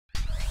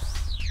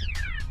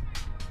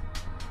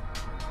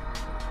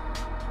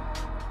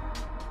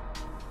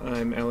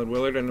I'm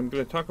Willard, and I'm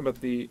going to talk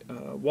about the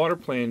water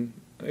plane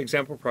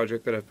example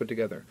project that I've put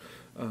together.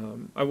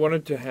 I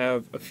wanted to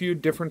have a few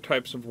different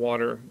types of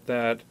water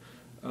that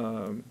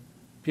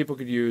people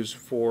could use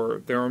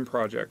for their own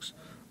projects.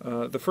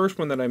 The first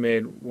one that I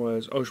made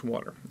was ocean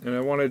water, and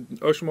I wanted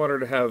ocean water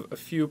to have a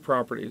few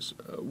properties.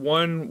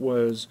 One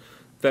was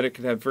that it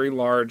could have very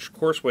large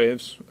coarse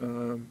waves,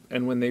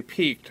 and when they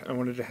peaked, I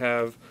wanted to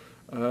have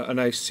a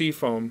nice sea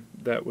foam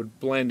that would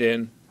blend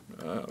in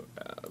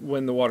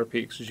when the water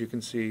peaks, as you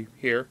can see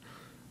here.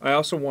 I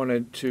also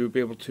wanted to be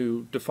able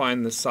to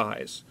define the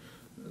size,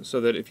 so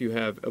that if you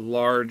have a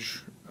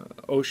large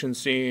ocean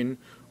scene,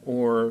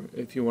 or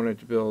if you wanted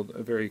to build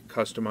a very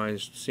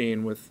customized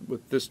scene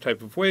with this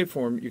type of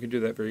waveform, you can do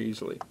that very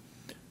easily.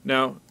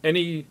 Now,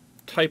 any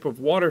type of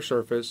water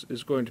surface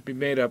is going to be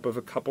made up of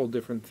a couple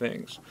different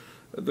things.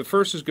 The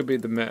first is going to be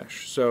the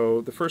mesh.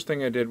 So the first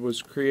thing I did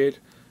was create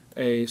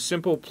a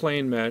simple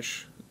plane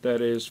mesh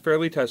that is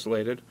fairly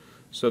tessellated,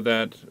 so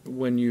that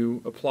when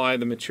you apply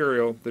the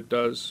material that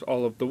does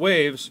all of the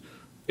waves,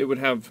 it would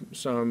have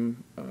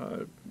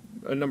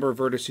a number of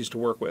vertices to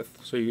work with,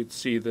 so you'd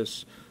see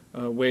this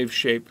wave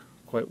shape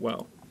quite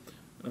well.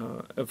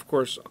 Of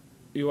course,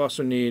 you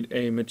also need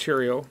a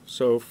material.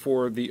 So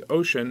for the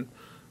ocean,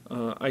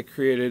 I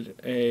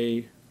created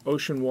a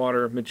ocean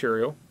water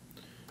material,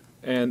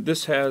 and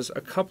this has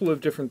a couple of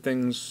different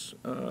things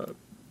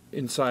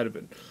inside of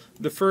it.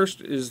 The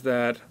first is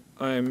that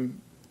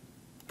I'm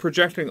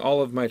projecting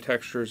all of my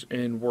textures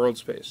in world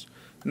space,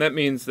 and that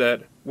means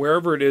that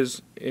wherever it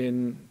is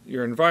in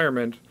your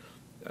environment,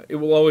 it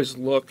will always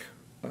look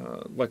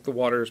like the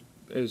water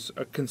is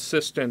a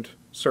consistent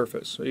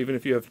surface. So even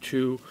if you have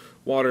two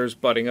waters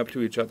butting up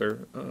to each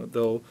other,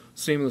 they'll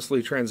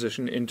seamlessly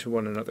transition into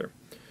one another.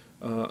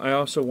 I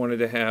also wanted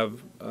to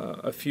have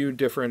a few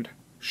different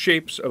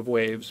shapes of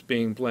waves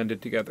being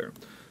blended together.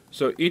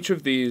 So each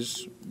of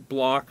these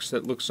blocks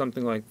that looks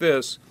something like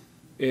this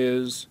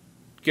is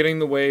getting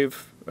the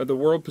wave, the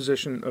world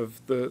position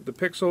of the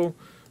pixel,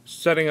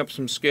 setting up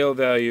some scale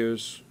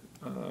values,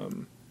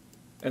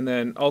 and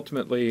then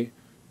ultimately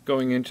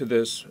going into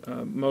this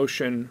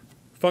motion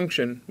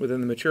function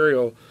within the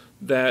material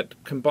that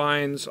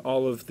combines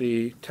all of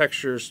the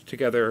textures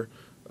together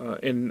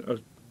in a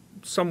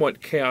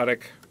somewhat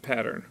chaotic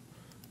pattern.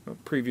 I'll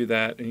preview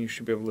that and you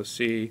should be able to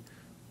see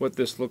what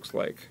this looks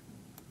like.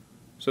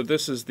 So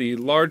this is the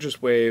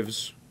largest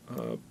waves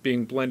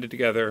being blended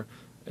together,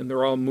 and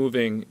they're all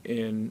moving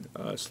in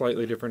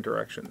slightly different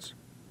directions.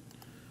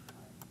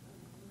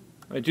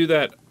 I do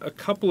that a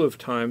couple of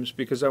times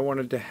because I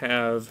wanted to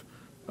have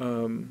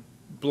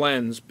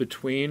blends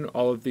between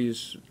all of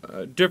these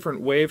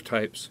different wave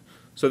types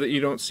so that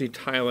you don't see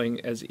tiling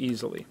as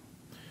easily.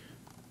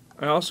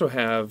 I also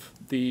have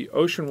the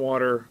ocean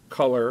water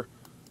color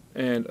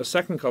and a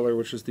second color,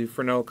 which is the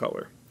Fresnel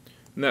color.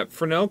 And that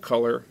Fresnel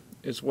color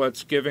is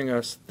what's giving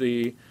us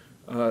the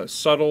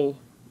subtle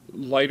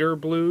lighter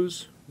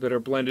blues that are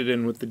blended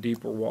in with the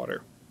deeper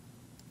water.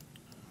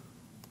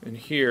 And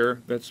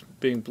here, that's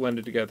being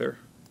blended together.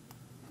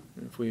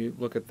 If we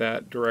look at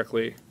that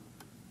directly,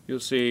 you'll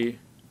see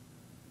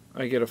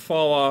I get a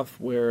fall off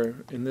where,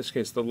 in this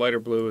case, the lighter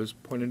blue is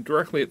pointed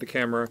directly at the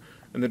camera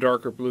and the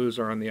darker blues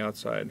are on the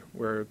outside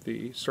where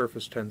the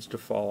surface tends to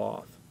fall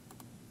off.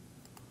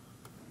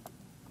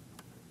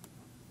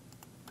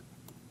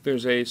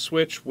 There's a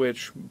switch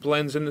which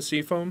blends in the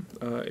seafoam.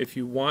 If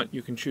you want,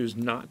 you can choose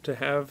not to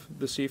have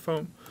the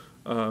seafoam.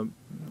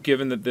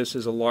 Given that this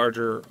is a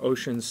larger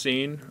ocean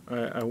scene,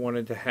 I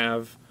wanted to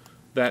have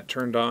that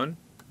turned on.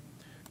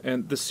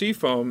 And the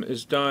seafoam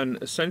is done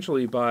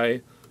essentially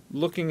by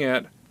looking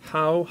at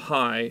how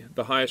high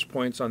the highest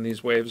points on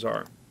these waves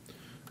are,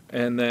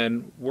 and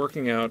then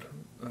working out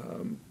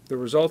the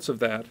results of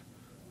that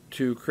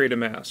to create a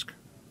mask.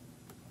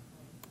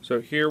 So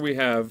here we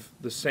have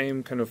the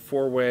same kind of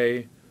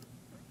four-way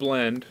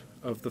blend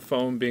of the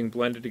foam being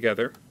blended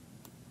together,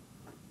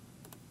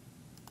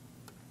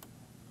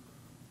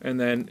 and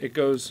then it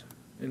goes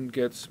and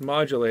gets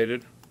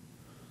modulated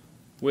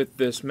with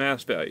this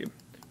mask value.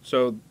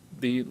 So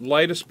the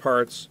lightest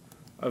parts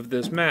of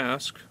this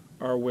mask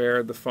are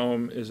where the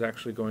foam is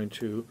actually going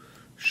to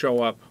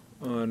show up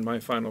on my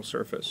final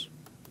surface.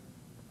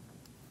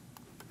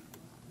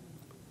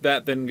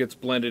 That then gets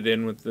blended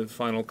in with the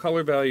final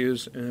color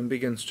values and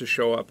begins to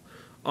show up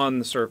on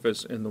the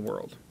surface in the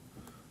world.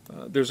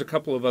 There's a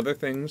couple of other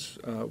things.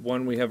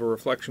 One, we have a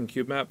reflection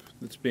cube map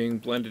that's being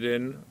blended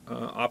in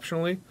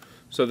optionally,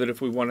 so that if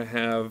we want to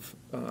have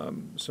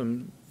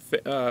some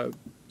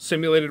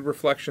simulated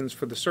reflections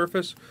for the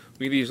surface,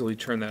 we can easily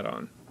turn that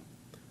on.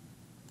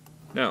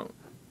 Now,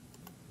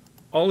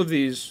 all of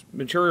these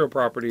material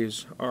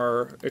properties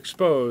are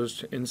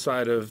exposed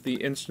inside of the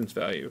instance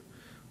value,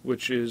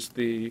 which is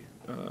the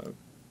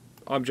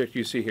object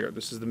you see here.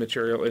 This is the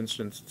material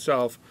instance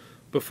itself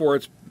before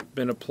it's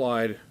been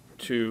applied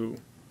to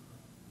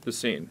the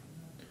scene.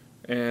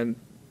 And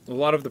a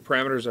lot of the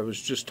parameters I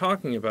was just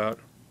talking about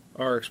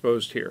are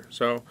exposed here.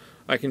 So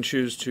I can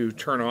choose to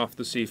turn off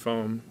the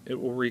seafoam.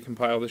 It will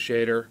recompile the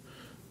shader.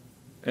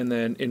 And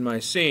then in my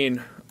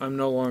scene, I'm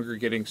no longer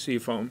getting sea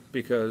foam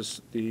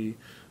because the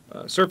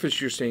surface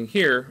you're seeing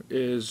here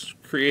is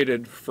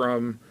created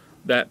from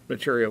that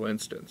material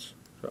instance.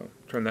 So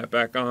turn that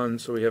back on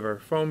so we have our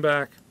foam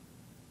back,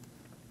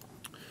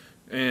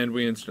 and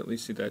we instantly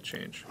see that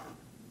change.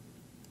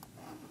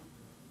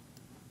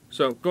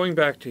 So going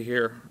back to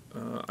here,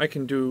 I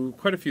can do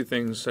quite a few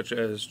things, such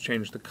as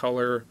change the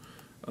color,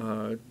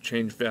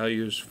 change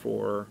values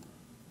for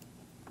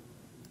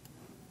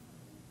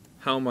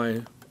how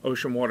my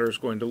ocean water is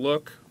going to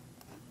look.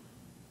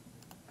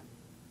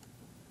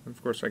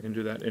 Of course, I can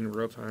do that in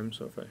real time,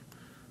 so if I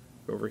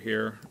go over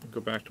here and go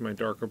back to my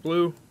darker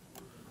blue,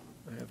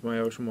 I have my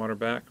ocean water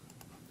back.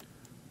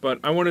 But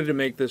I wanted to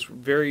make this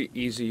very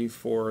easy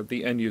for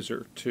the end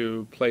user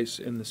to place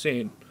in the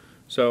scene.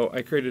 So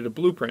I created a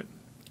blueprint,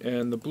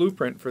 and the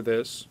blueprint for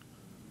this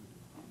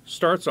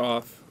starts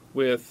off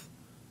with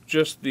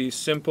just the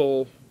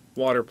simple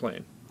water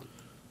plane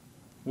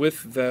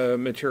with the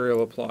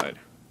material applied.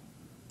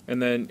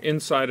 And then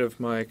inside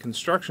of my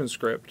construction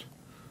script,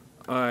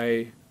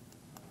 I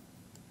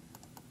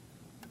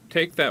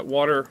take that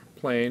water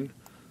plane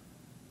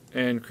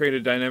and create a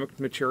dynamic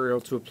material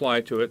to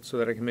apply to it so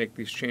that I can make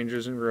these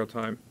changes in real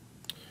time.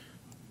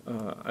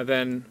 I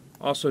then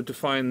also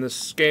define the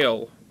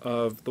scale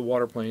of the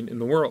water plane in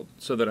the world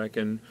so that I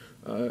can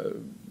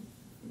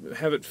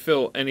have it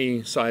fill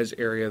any size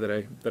area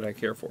that I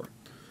care for.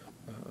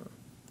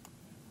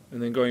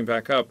 And then going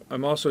back up,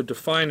 I'm also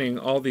defining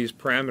all these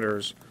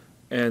parameters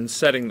and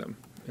setting them.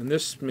 And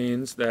this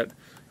means that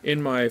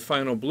in my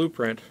final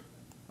blueprint,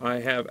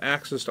 I have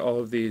access to all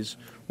of these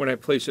when I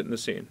place it in the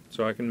scene,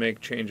 so I can make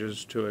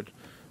changes to it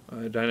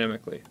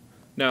dynamically.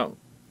 Now,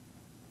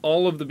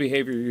 all of the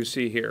behavior you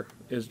see here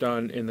is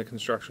done in the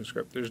construction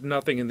script. There's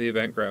nothing in the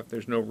event graph.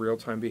 There's no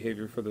real-time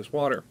behavior for this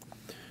water.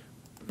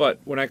 But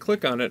when I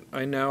click on it,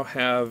 I now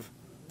have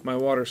my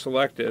water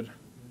selected,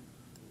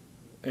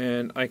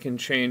 and I can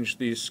change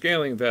these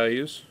scaling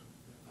values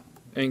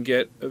and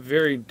get a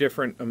very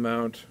different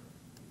amount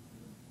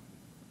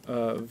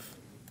of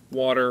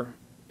water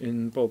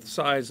in both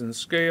size and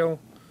scale.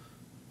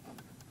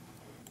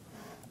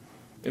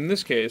 In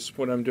this case,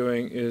 what I'm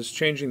doing is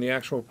changing the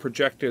actual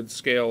projected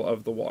scale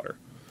of the water.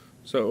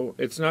 So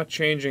it's not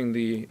changing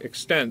the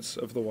extents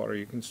of the water.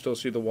 You can still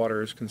see the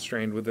water is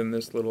constrained within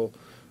this little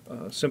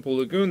simple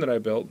lagoon that I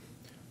built.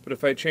 But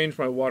if I change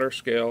my water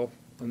scale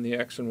on the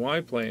X and Y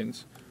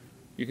planes,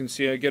 you can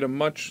see I get a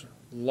much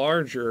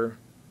larger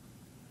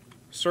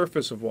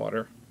surface of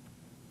water,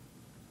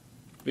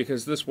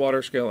 because this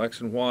water scale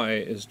X and Y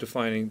is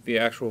defining the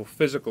actual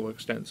physical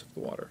extents of the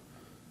water.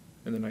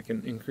 And then I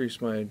can increase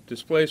my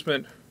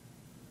displacement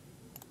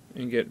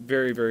and get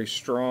very, very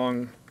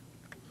strong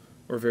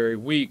or very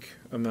weak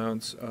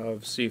amounts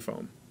of sea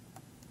foam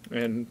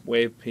and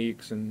wave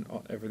peaks and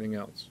everything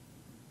else.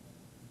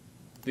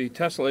 The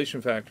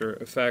tessellation factor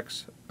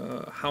affects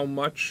how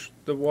much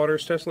the water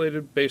is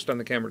tessellated based on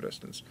the camera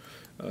distance.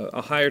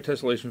 A higher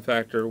tessellation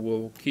factor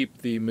will keep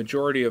the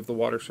majority of the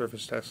water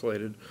surface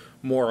tessellated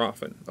more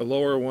often. A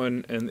lower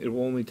one, and it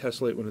will only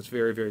tessellate when it's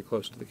very, very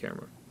close to the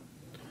camera.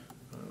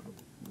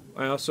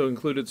 I also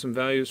included some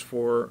values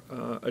for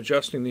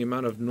adjusting the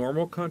amount of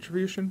normal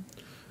contribution.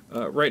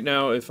 Right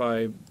now, if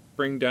I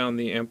bring down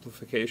the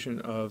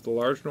amplification of the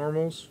large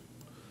normals,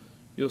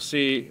 you'll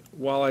see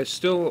while I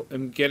still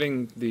am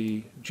getting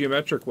the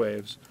geometric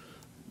waves,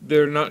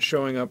 they're not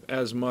showing up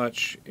as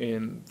much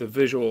in the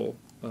visual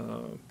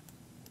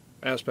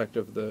aspect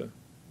of the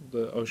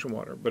ocean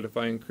water. But if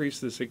I increase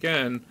this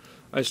again,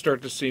 I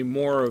start to see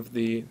more of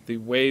the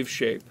wave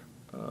shape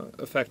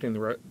affecting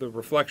the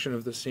reflection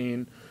of the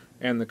scene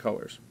and the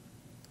colors.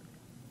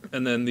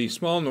 And then the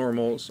small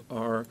normals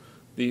are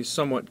the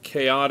somewhat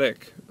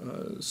chaotic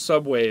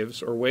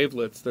subwaves or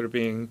wavelets that are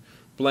being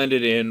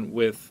blended in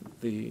with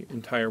the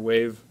entire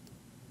wave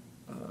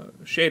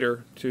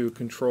shader to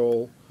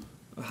control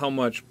how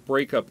much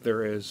breakup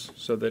there is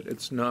so that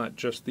it's not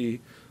just the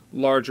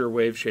larger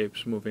wave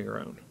shapes moving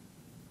around.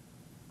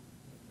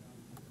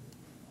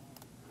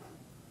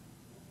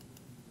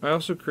 I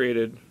also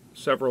created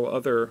several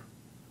other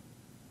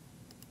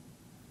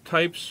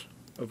types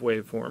of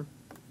waveform,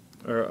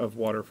 or of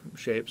water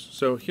shapes.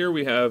 So here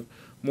we have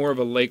more of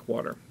a lake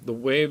water. The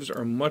waves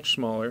are much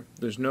smaller.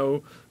 There's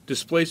no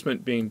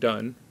displacement being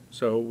done,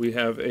 so we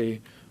have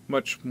a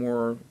much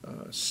more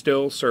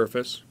still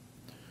surface.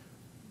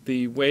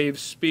 The wave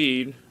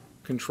speed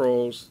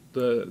controls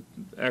the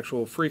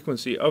actual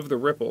frequency of the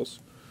ripples,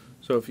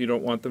 so if you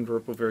don't want them to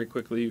ripple very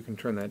quickly, you can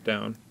turn that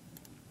down.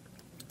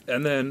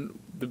 And then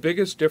the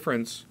biggest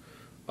difference,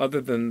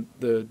 other than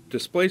the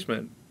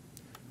displacement,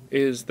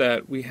 is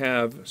that we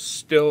have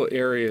still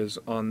areas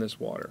on this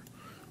water.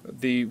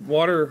 The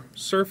water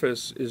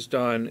surface is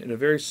done in a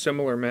very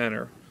similar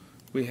manner.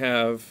 We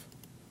have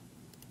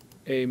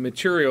a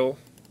material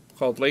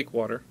called lake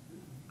water,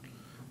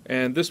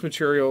 and this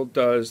material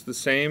does the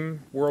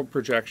same world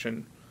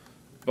projection,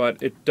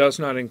 but it does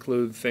not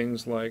include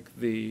things like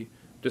the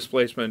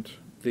displacement,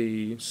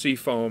 the sea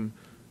foam,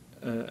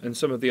 and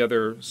some of the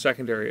other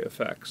secondary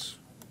effects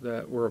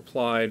that were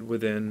applied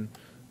within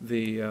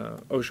the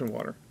ocean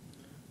water.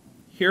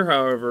 Here,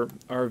 however,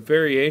 our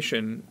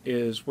variation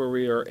is where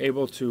we are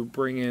able to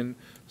bring in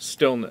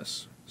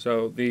stillness.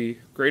 So the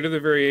greater the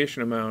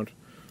variation amount,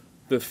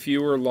 the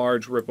fewer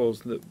large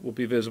ripples that will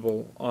be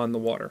visible on the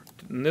water.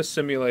 And this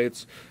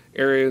simulates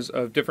areas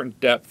of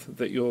different depth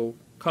that you'll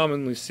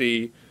commonly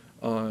see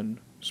on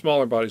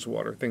smaller bodies of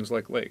water, things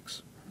like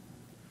lakes.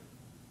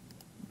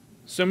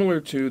 Similar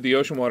to the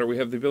ocean water, we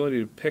have the ability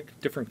to pick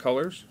different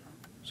colors.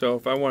 So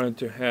if I wanted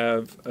to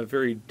have a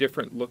very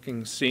different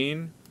looking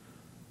scene,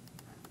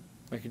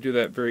 I could do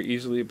that very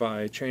easily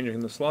by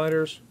changing the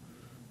sliders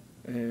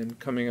and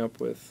coming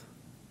up with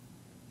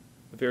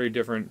a very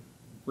different,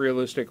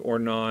 realistic or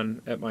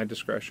non, at my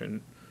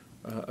discretion,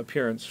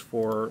 appearance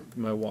for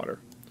my water.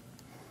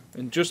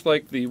 And just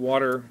like the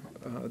water,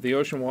 the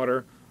ocean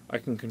water, I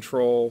can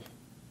control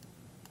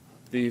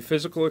the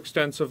physical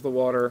extents of the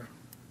water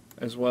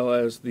as well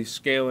as the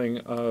scaling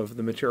of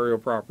the material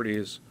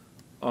properties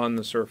on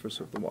the surface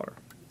of the water.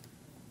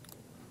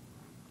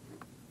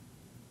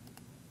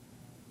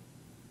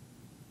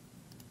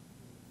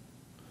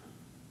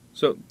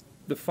 So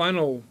the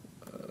final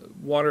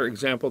water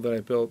example that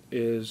I built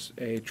is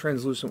a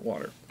translucent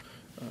water.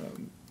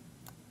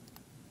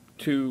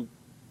 To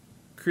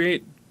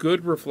create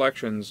good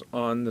reflections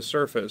on the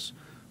surface,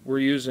 we're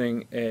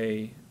using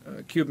a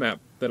cube map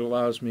that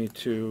allows me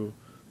to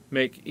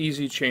make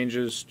easy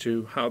changes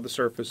to how the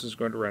surface is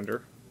going to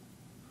render.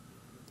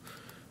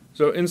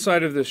 So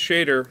inside of this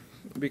shader,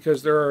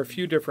 because there are a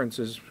few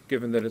differences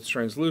given that it's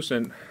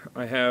translucent,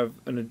 I have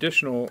an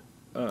additional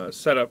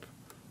setup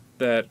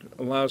that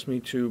allows me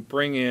to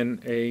bring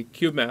in a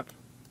cube map,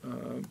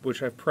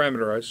 which I've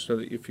parameterized so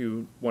that if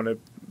you want to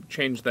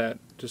change that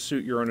to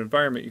suit your own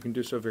environment, you can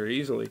do so very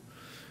easily.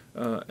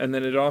 And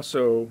then it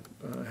also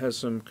has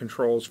some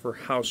controls for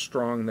how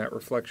strong that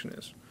reflection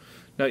is.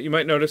 Now you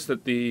might notice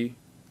that the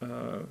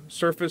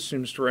surface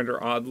seems to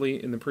render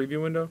oddly in the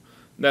preview window.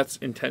 That's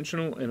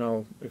intentional, and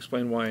I'll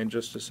explain why in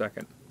just a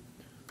second.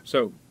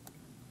 So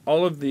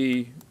all of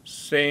the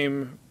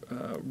same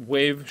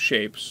wave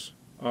shapes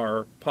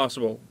are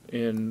possible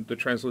in the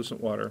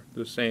translucent water,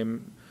 the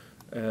same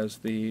as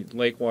the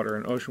lake water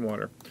and ocean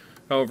water.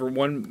 However,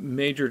 one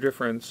major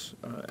difference,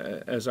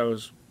 as I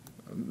was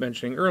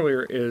mentioning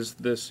earlier, is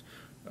this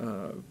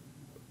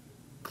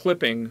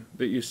clipping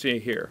that you see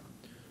here.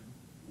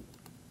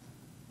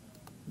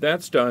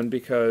 That's done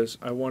because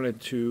I wanted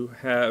to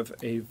have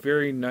a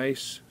very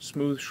nice,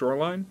 smooth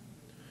shoreline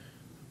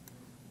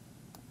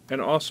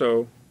and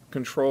also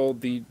control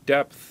the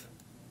depth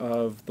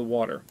of the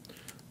water.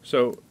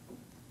 So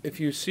if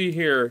you see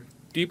here,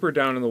 deeper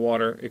down in the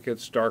water, it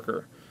gets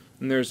darker.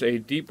 And there's a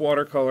deep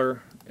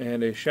watercolor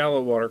and a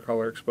shallow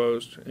watercolor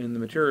exposed in the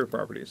material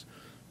properties.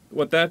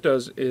 What that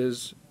does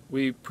is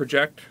we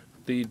project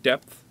the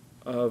depth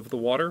of the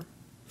water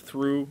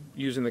through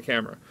using the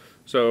camera.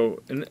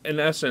 So in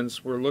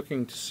essence, we're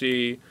looking to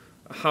see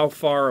how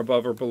far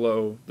above or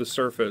below the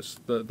surface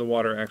the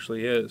water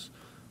actually is.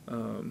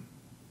 And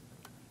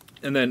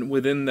then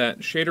within that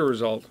shader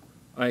result,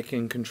 I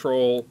can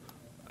control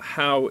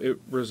how it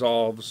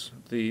resolves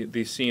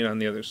the scene on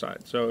the other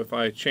side. So if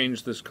I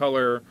change this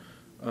color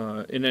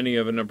in any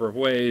of a number of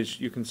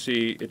ways, you can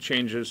see it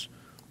changes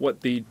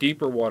what the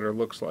deeper water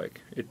looks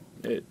like.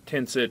 It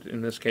tints it,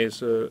 in this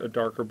case, a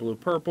darker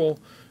blue-purple.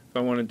 If I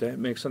wanted to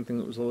make something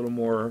that was a little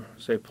more,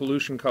 say,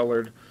 pollution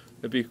colored,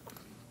 it'd be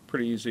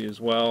pretty easy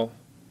as well.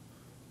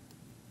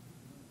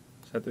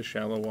 Set the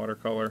shallow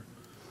watercolor.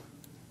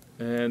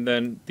 And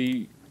then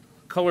the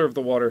color of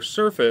the water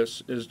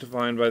surface is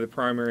defined by the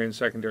primary and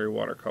secondary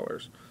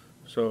watercolors.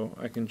 So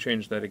I can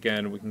change that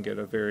again. We can get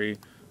a very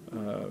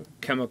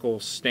chemical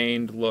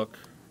stained look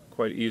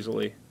quite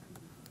easily.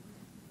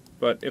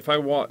 But if I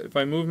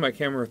move my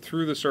camera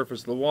through the surface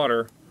of the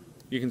water,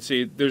 you can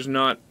see there's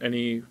not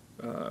any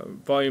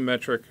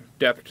volumetric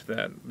depth to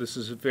that. This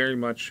is very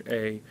much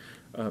a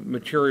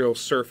material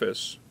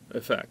surface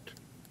effect.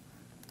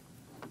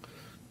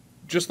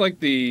 Just like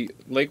the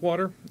lake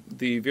water,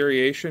 the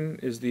variation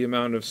is the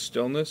amount of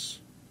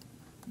stillness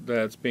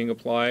that's being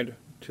applied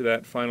to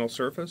that final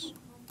surface.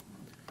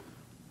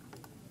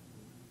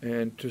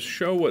 And to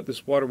show what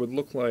this water would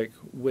look like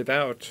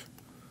without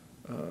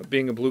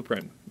being a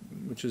blueprint,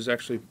 which is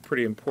actually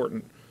pretty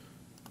important,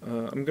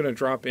 I'm going to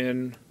drop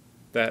in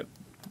that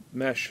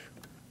mesh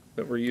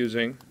that we're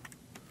using,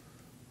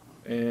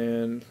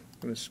 and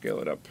I'm going to scale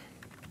it up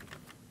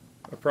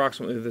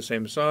approximately the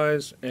same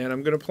size, and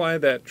I'm going to apply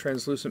that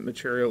translucent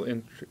material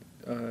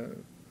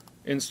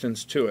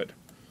instance to it.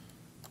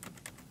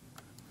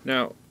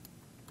 Now,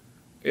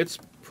 it's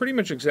pretty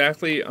much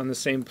exactly on the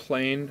same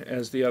plane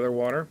as the other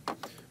water,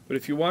 but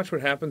if you watch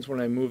what happens when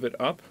I move it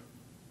up,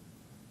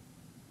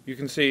 you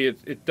can see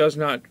it does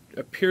not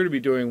appear to be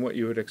doing what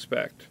you would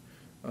expect.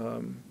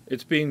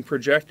 It's being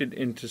projected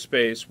into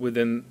space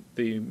within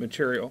the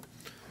material,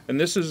 and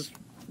this is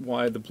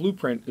why the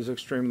blueprint is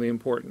extremely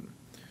important.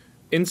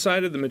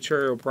 Inside of the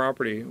material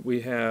property,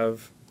 we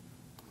have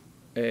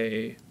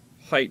a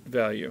height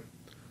value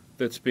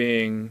that's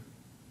being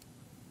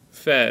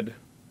fed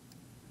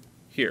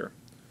here.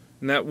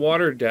 And that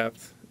water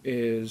depth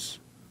is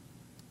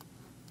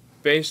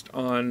based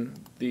on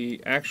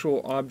the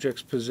actual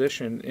object's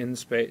position in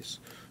space.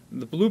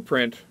 The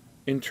blueprint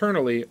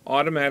internally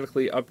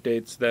automatically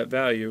updates that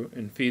value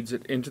and feeds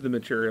it into the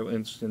material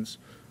instance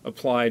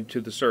applied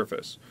to the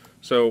surface.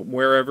 So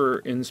wherever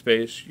in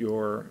space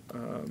your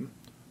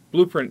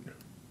blueprint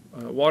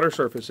water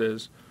surface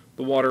is,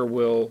 the water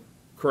will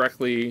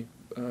correctly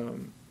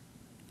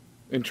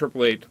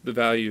interpolate the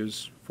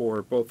values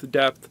for both the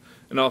depth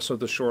and also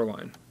the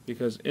shoreline.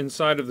 Because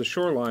inside of the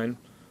shoreline,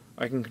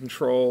 I can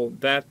control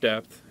that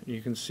depth.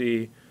 You can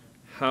see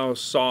how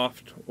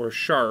soft or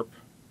sharp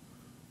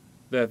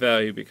that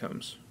value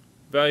becomes.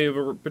 Value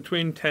of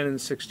between 10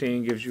 and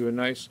 16 gives you a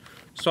nice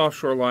soft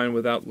shoreline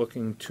without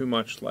looking too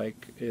much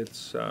like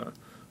it's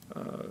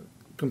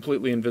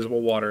completely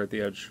invisible water at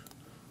the edge.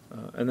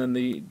 And then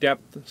the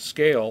depth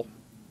scale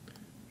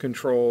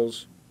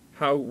controls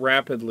how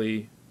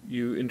rapidly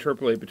you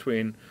interpolate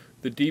between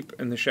the deep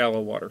and the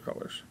shallow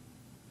watercolors.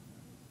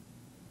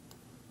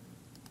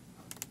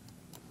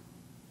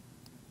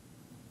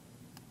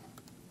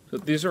 So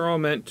these are all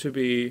meant to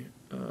be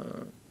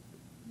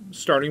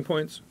starting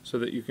points so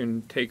that you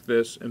can take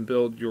this and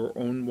build your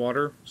own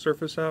water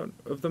surface out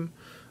of them.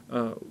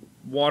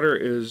 Water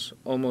is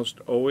almost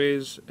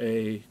always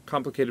a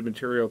complicated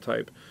material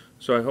type,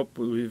 so I hope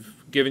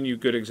we've given you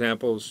good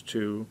examples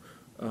to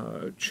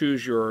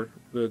choose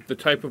the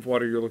type of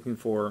water you're looking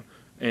for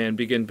and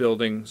begin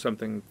building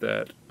something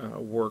that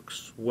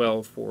works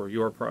well for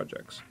your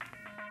projects.